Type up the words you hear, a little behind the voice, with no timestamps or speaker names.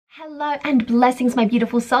Hello and blessings, my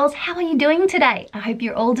beautiful souls. How are you doing today? I hope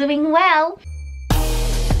you're all doing well.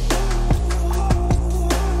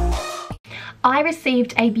 I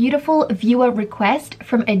received a beautiful viewer request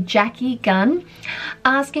from a Jackie Gunn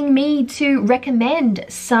asking me to recommend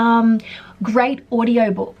some great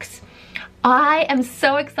audiobooks. I am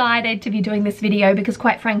so excited to be doing this video because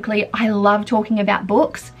quite frankly, I love talking about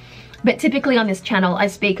books, but typically on this channel, I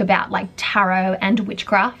speak about like tarot and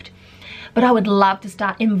witchcraft. But I would love to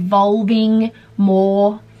start involving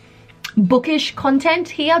more bookish content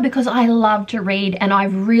here because I love to read and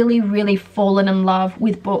I've really fallen in love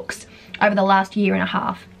with books over the last year and a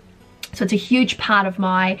half. So it's a huge part of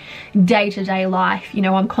my day-to-day life. You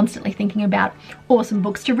know, I'm constantly thinking about awesome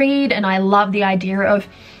books to read, and I love the idea of,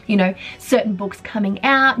 you know, certain books coming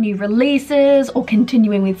out, new releases, or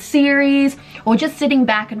continuing with series, or just sitting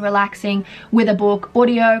back and relaxing with a book,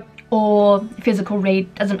 audio or physical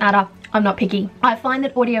read, doesn't matter. I'm not picky. I find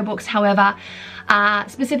that audiobooks, however, are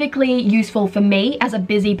specifically useful for me as a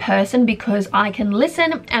busy person because I can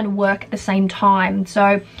listen and work at the same time.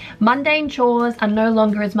 So mundane chores are no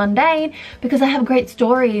longer as mundane because I have great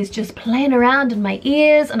stories just playing around in my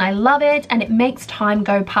ears and I love it, and it makes time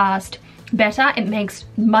go past better. It makes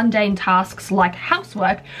mundane tasks like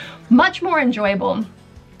housework much more enjoyable.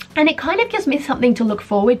 And it kind of gives me something to look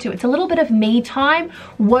forward to. It's a little bit of me time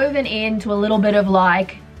woven into a little bit of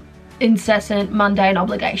like incessant mundane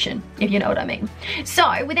obligation, if you know what I mean.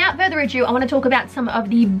 So without further ado, I want to talk about some of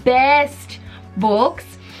the best books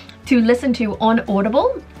to listen to on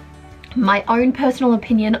Audible. My own personal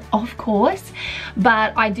opinion, of course,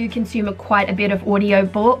 but I do consume quite a bit of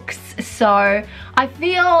audiobooks, so I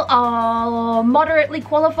feel moderately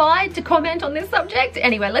qualified to comment on this subject.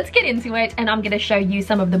 Anyway, let's get into it, and I'm going to show you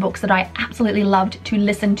some of the books that I absolutely loved to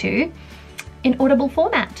listen to in Audible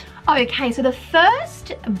format. Okay, so the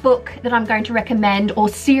first book that I'm going to recommend, or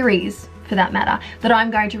series for that matter, that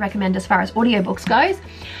I'm going to recommend as far as audiobooks goes,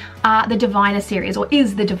 the Diviner series, or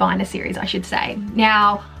is the Diviner series, I should say.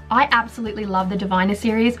 Now, I absolutely love the Diviner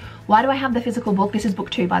series. Why do I have the physical book? This is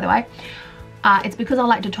book 2, by the way. It's because I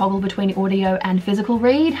like to toggle between audio and physical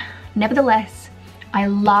read. Nevertheless, I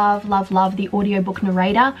love the audiobook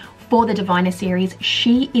narrator for the Diviner series.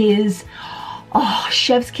 She is, oh,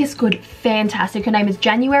 chef's kiss good, fantastic. Her name is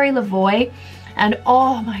January Lavoie, and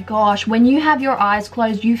oh my gosh, when you have your eyes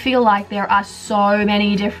closed, you feel like there are so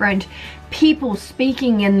many different people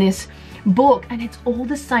speaking in this book and it's all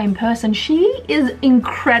the same person. She is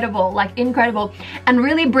incredible, like incredible, and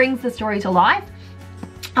really brings the story to life.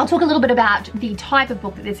 I'll talk a little bit about the type of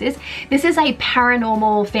book that this is. This is a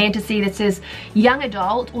paranormal fantasy that says young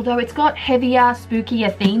adult, although it's got heavier,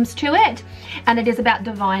 spookier themes to it. And it is about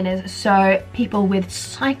diviners, so people with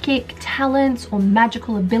psychic talents or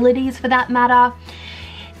magical abilities for that matter.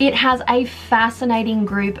 It has a fascinating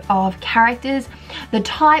group of characters, the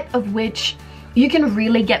type of which you can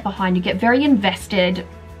really get behind. You get very invested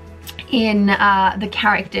in the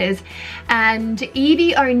characters, and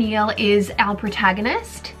Evie O'Neill is our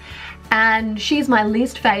protagonist, and she's my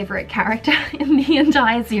least favorite character in the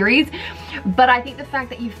entire series, but I think the fact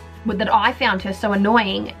that I found her so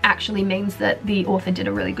annoying actually means that the author did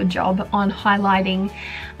a really good job on highlighting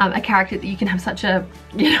a character that you can have such a,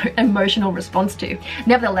 you know, emotional response to.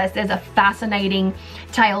 Nevertheless, there's a fascinating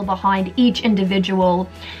tale behind each individual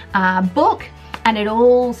book, and it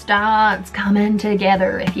all starts coming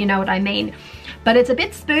together, if you know what I mean. But it's a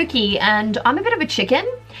bit spooky, and I'm a bit of a chicken,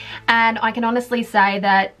 and I can honestly say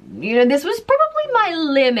that, you know, this was probably my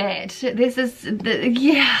limit. This is,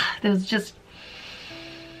 yeah, there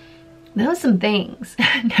were some things.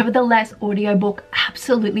 Nevertheless, audiobook,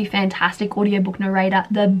 absolutely fantastic audiobook narrator,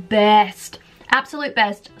 the best. Absolute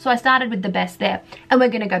best. So I started with the best there, and we're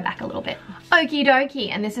gonna go back a little bit. Okie dokie,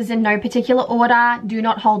 and this is in no particular order. Do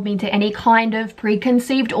not hold me to any kind of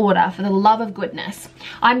preconceived order, for the love of goodness.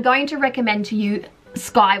 I'm going to recommend to you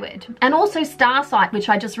Skyward, and also Starsight, which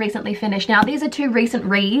I just recently finished. Now, these are 2 recent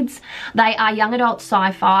reads. They are young adult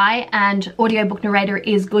sci-fi, and audiobook narrator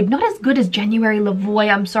is good. Not as good as January Lavoie,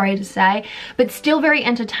 I'm sorry to say, but still very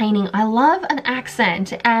entertaining. I love an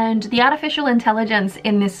accent, and the artificial intelligence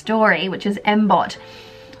in this story, which is Mbot,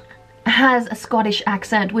 has a Scottish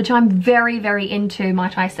accent, which I'm very into,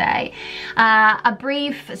 might I say. A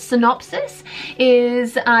brief synopsis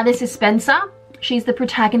is, this is Spencer. She's the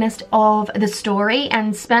protagonist of the story,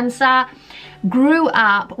 and Spencer grew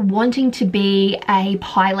up wanting to be a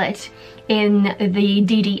pilot in the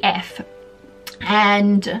DDF,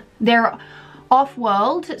 and they're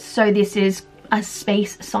off-world, so this is a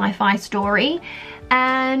space sci-fi story,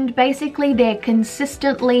 and basically they're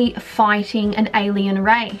consistently fighting an alien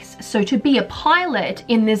race. So to be a pilot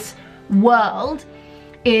in this world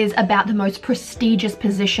is about the most prestigious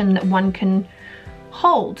position that one can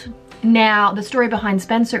hold. Now, the story behind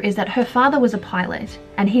Spencer is that her father was a pilot,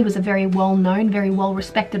 and he was a very well-known, very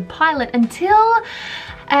well-respected pilot until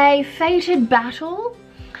a fated battle.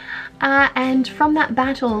 And from that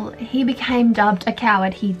battle, he became dubbed a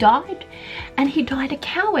coward. He died, and he died a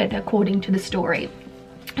coward, according to the story.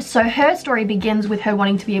 So her story begins with her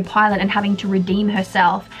wanting to be a pilot and having to redeem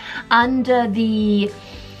herself under the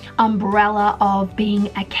umbrella of being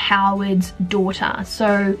a coward's daughter.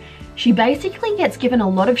 So she basically gets given a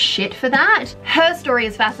lot of shit for that. Her story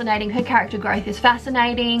is fascinating. Her character growth is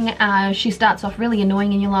fascinating. She starts off really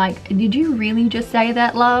annoying and you're like, did you really just say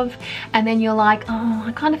that, love? And then you're like, oh,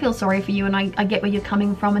 I kind of feel sorry for you and I get where you're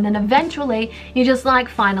coming from. And then eventually you're just like,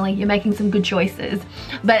 finally, you're making some good choices.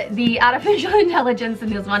 But the artificial intelligence in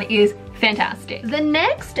this one is fantastic. The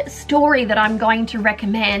next story that I'm going to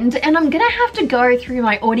recommend, and I'm gonna have to go through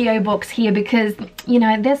my audiobooks here because, you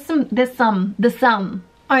know, there's some.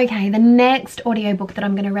 Okay, the next audiobook that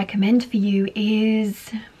I'm going to recommend for you is,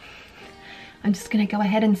 I'm just going to go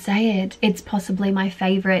ahead and say it. It's possibly my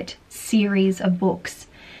favorite series of books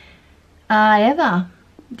ever.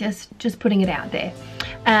 Just putting it out there.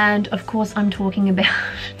 And of course I'm talking about,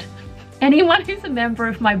 anyone who's a member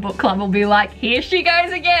of my book club will be like, here she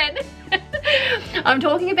goes again. I'm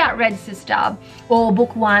talking about Red Sister, or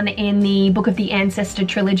book 1 in the Book of the Ancestor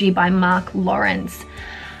trilogy by Mark Lawrence.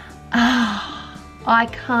 I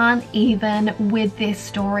can't even with this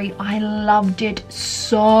story. I loved it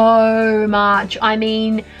so much. I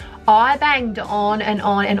mean, I banged on and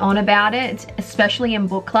on and on about it, especially in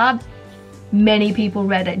book club. Many people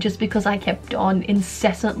read it just because I kept on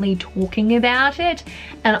incessantly talking about it.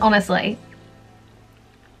 And honestly,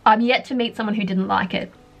 I'm yet to meet someone who didn't like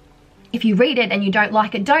it. If you read it and you don't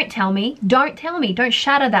like it, don't tell me. Don't tell me. Don't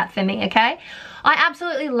shatter that for me, okay? I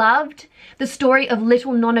absolutely loved the story of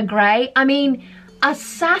Little Nonna Grey. I mean,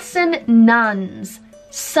 assassin nuns,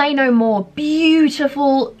 say no more.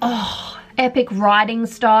 Beautiful, oh, epic writing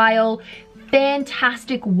style,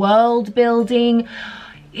 fantastic world building.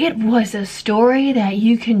 It was a story that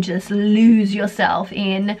you can just lose yourself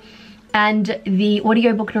in. And the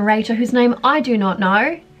audiobook narrator, whose name I do not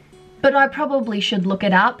know, but I probably should look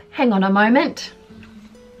it up. Hang on a moment.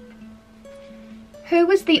 Who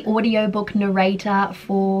was the audiobook narrator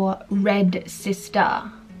for Red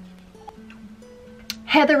Sister?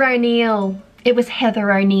 Heather O'Neill. It was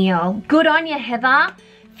Heather O'Neill. Good on you, Heather.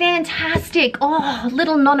 Fantastic. Oh,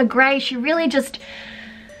 Little Nonna Grey, she really just...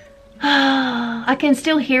 I can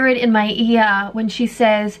still hear it in my ear when she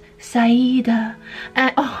says, Saida.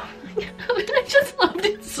 And, oh, I just loved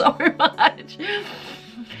it so much.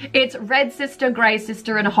 It's Red Sister, Grey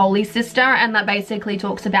Sister, and Holy Sister, and that basically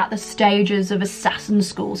talks about the stages of assassin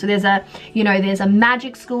school. So there's a, you know, there's a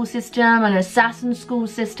magic school system, an assassin school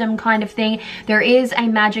system kind of thing. There is a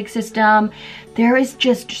magic system. There is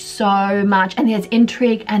just so much, and there's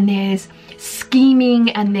intrigue, and there's scheming,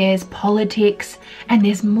 and there's politics, and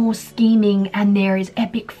there's more scheming, and there is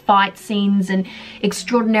epic fight scenes and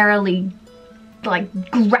extraordinarily, like,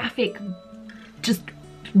 graphic, just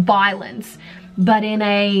violence. But in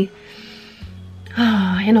a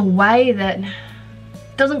way that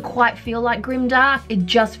doesn't quite feel like grimdark. It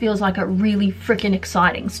just feels like a really freaking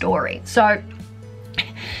exciting story. So,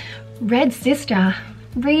 Red Sister,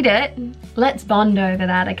 read it. Let's bond over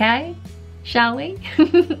that, okay? Shall we?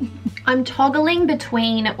 I'm toggling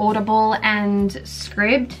between Audible and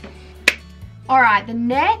Scribd. Alright, the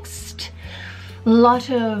next lot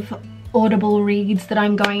of Audible reads that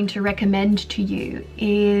I'm going to recommend to you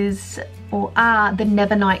is, or are, The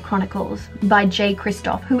Nevernight Chronicles by J.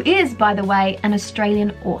 Christoph, who is, by the way, an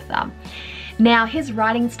Australian author. Now, his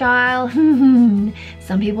writing style,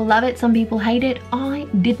 some people love it, some people hate it. I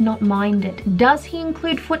did not mind it. Does he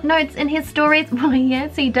include footnotes in his stories? Well,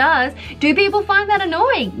 yes, he does. Do people find that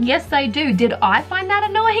annoying? Yes, they do. Did I find that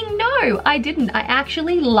annoying? No, I didn't. I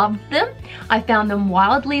actually loved them. I found them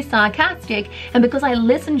wildly sarcastic, and because I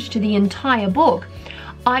listened to the entire book,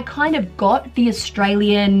 I kind of got the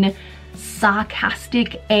Australian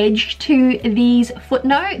sarcastic edge to these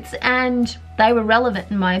footnotes, and they were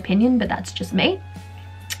relevant in my opinion, but that's just me.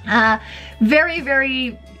 Very,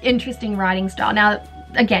 very interesting writing style. Now,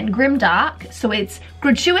 again, grimdark, so it's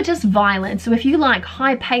gratuitous violence. So if you like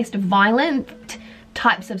high-paced, violent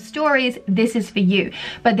types of stories, this is for you.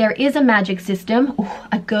 But there is a magic system. Ooh,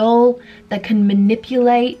 a girl that can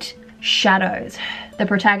manipulate shadows. The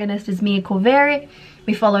protagonist is Mia Corveri.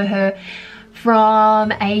 We follow her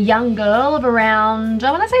from a young girl of around,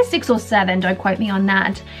 I want to say 6 or 7, don't quote me on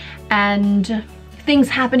that, and things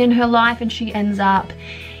happen in her life and she ends up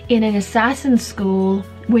in an assassin school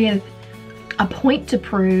with a point to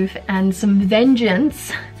prove and some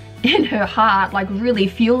vengeance in her heart, like really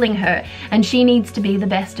fueling her, and she needs to be the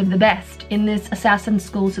best of the best in this assassin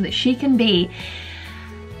school so that she can be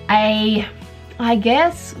I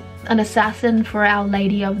guess an assassin for Our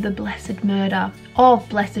Lady of the Blessed Murder. Of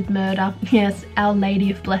Blessed Murder. Yes, Our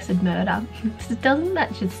Lady of Blessed Murder. Doesn't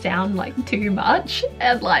that just sound like too much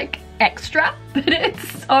and like extra? But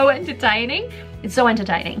it's so entertaining. It's so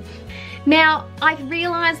entertaining. Now, I've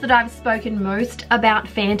realised that I've spoken most about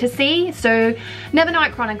fantasy. So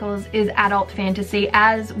Nevernight Chronicles is adult fantasy,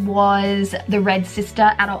 as was The Red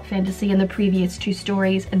Sister adult fantasy, and the previous two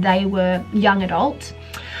stories, they were young adult.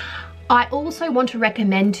 I also want to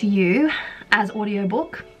recommend to you as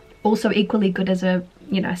audiobook, also equally good as a,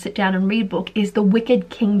 you know, sit down and read book, is The Wicked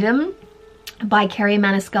Kingdom by Kerri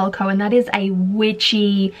Maniscalco, and that is a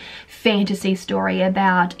witchy fantasy story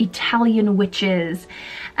about Italian witches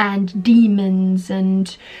and demons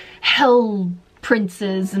and hell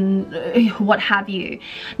princes and what have you.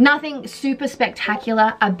 Nothing super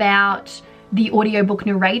spectacular about the audiobook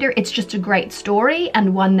narrator. It's just a great story,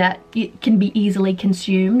 and one that can be easily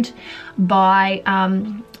consumed by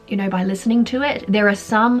you know, by listening to it. There are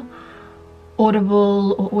some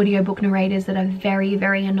Audible or audiobook narrators that are very,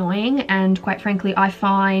 very annoying, and quite frankly I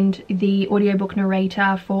find the audiobook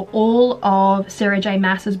narrator for all of Sarah J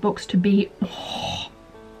Maas's books to be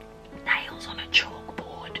nails on a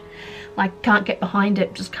chalkboard. Like, can't get behind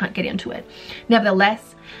it, just can't get into it.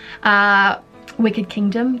 Nevertheless, Wicked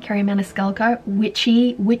Kingdom, Kerri Maniscalco,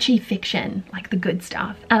 witchy fiction, like the good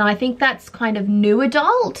stuff. And I think that's kind of new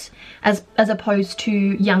adult as opposed to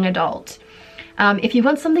young adult. If you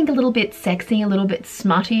want something a little bit sexy, a little bit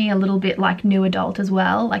smutty, a little bit like new adult as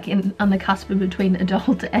well, like on the cusp between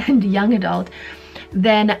adult and young adult,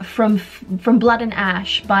 then From Blood and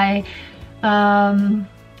Ash by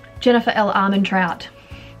Jennifer L. Armentrout.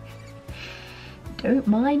 Don't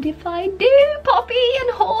mind if I do, Poppy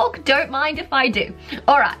and Hawk, don't mind if I do.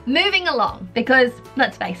 All right, moving along, because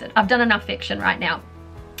let's face it, I've done enough fiction right now.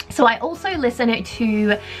 So I also listen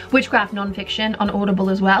to Witchcraft nonfiction on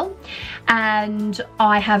Audible as well, and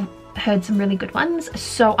I have heard some really good ones.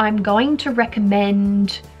 So I'm going to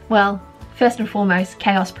recommend, well, first and foremost,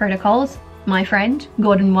 Chaos Protocols, my friend,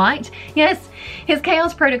 Gordon White. Yes, his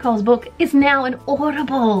Chaos Protocols book is now an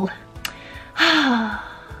Audible.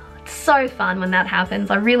 It's so fun when that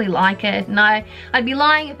happens. I really like it, and I'd be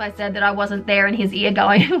lying if I said that I wasn't there in his ear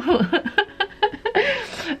going,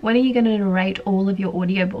 when are you going to narrate all of your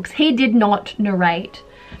audiobooks? He did not narrate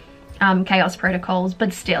Chaos Protocols,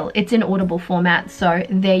 but still, it's in Audible format, so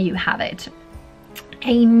there you have it.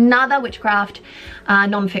 Another Witchcraft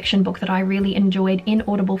non-fiction book that I really enjoyed in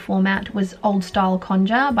Audible format was Old Style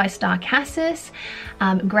Conjure by Starcassis.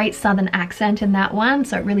 Great southern accent in that one,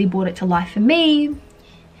 so it really brought it to life for me.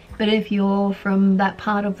 But if you're from that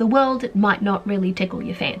part of the world, it might not really tickle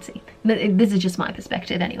your fancy. This is just my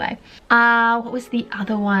perspective anyway. What was the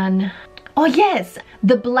other one? Oh yes,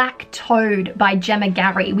 The Black Toad by Gemma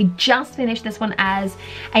Gary. We just finished this one as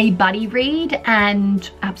a buddy read, and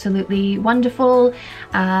absolutely wonderful.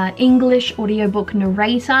 English audiobook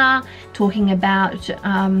narrator talking about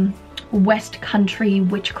West Country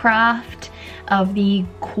witchcraft of the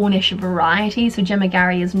Cornish variety. So Gemma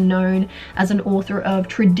Gary is known as an author of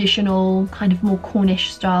traditional, kind of more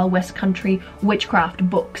Cornish style West Country witchcraft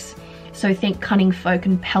books. So think Cunning Folk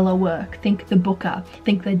and Pella Work, think The Booker,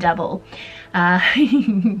 think The Devil.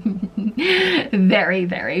 Very,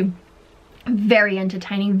 very, very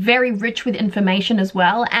entertaining, very rich with information as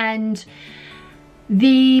well. And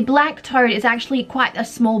The Black Toad is actually quite a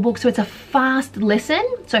small book, so it's a fast listen.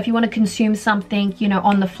 So if you want to consume something, you know,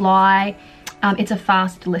 on the fly, it's a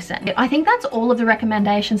fast listen. I think that's all of the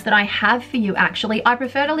recommendations that I have for you actually. I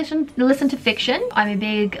prefer to listen to fiction. I'm a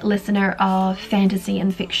big listener of fantasy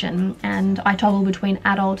and fiction, and I toggle between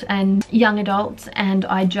adult and young adults, and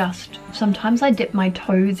sometimes I dip my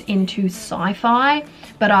toes into sci-fi,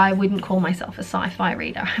 but I wouldn't call myself a sci-fi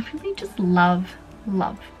reader. I really just love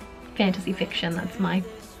fantasy fiction. That's my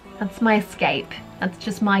escape.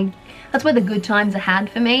 That's where the good times are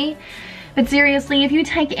had for me. But seriously, if you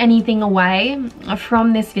take anything away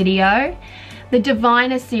from this video, the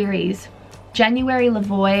Diviner series, January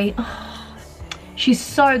Lavoie, oh, she's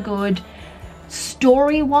so good,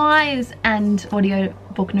 story-wise and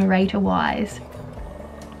audiobook narrator-wise.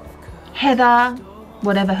 Heather,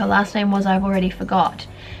 whatever her last name was, I've already forgot,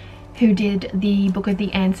 who did the Book of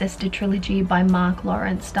the Ancestor trilogy by Mark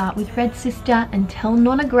Lawrence. Start with Red Sister and tell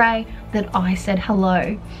Nonna Grey that I said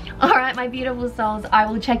hello. All right, my beautiful souls, I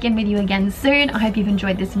will check in with you again soon. I hope you've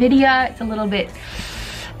enjoyed this video. It's a little bit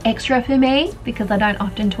extra for me because I don't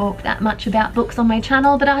often talk that much about books on my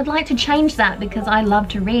channel, but I'd like to change that because I love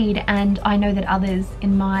to read and I know that others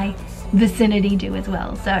in my vicinity do as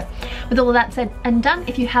well. So with all of that said and done,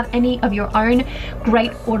 if you have any of your own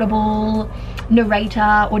great Audible narrator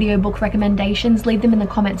audiobook recommendations, leave them in the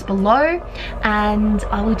comments below and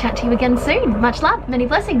I will chat to you again soon. Much love, many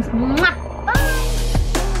blessings. Mwah!